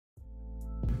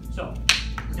So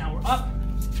now we're up,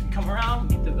 we come around,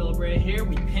 we get the vertebrae here,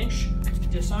 we pinch,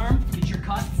 disarm, get your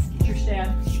cut, get your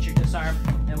stab, get your disarm,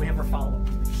 and we have our follow-up.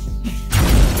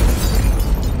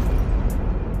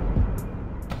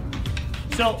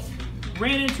 So,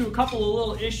 ran into a couple of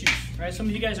little issues, right? Some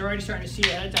of you guys are already starting to see it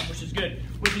ahead of time, which is good.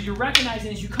 Which is you're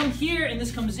recognizing as you come here and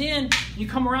this comes in, and you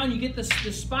come around, you get this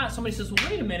spot, somebody says, well,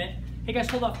 wait a minute. Hey guys,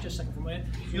 hold off for just a second for a minute.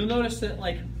 You'll notice that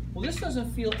like, well, this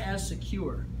doesn't feel as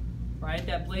secure, right?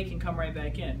 That blade can come right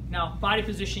back in. Now, body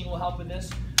positioning will help with this.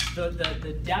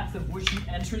 The depth of which you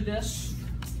enter this,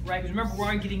 right? Because remember,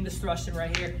 we're getting this thrust in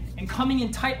right here. And coming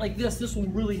in tight like this will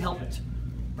really help it,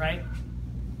 right?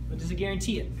 But does it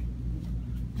guarantee it?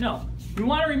 No. We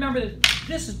want to remember that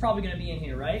this is probably going to be in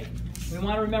here, right? We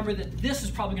want to remember that this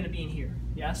is probably going to be in here.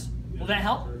 Yes? Will that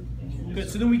help? Good.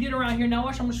 So then we get around here. Now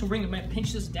watch, I'm just going to bring it,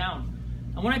 pinch this down.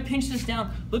 And when I pinch this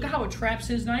down, look at how it traps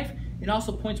his knife. It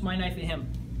also points my knife at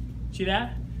him. See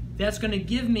that? That's going to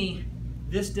give me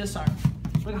this disarm.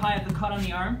 Look how I have the cut on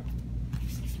the arm.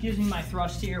 Gives me my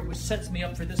thrust here, which sets me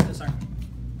up for this disarm.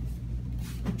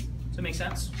 Does that make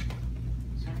sense?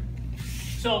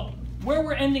 So where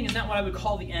we're ending is not what I would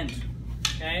call the end.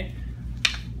 Okay?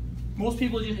 Most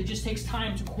people, it just takes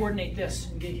time to coordinate this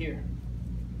and get here.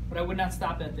 But I would not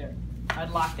stop that there.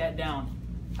 I'd lock that down.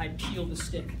 I'd peel the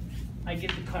stick. I'd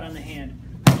get the cut on the hand.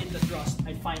 I'd get the thrust.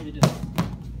 I'd find the disarm.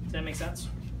 Does that make sense?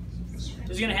 Is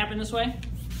it going to happen this way?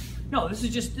 No, this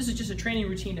is just a training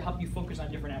routine to help you focus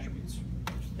on different attributes.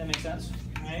 That makes sense?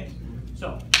 All right?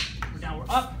 So, now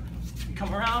we're up. We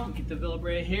come around. We get the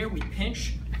vertebrae here. We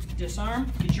pinch,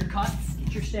 disarm, get your cut,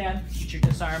 get your stab, get your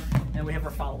disarm, and we have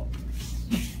our follow-up.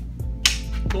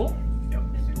 Cool? Yep.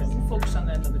 We'll focus on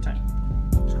that another time.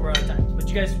 Just go out of time. But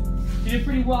you guys did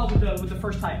pretty well with the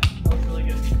first tie-up. That was really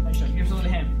good. Nice job. Give yourself a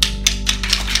hand.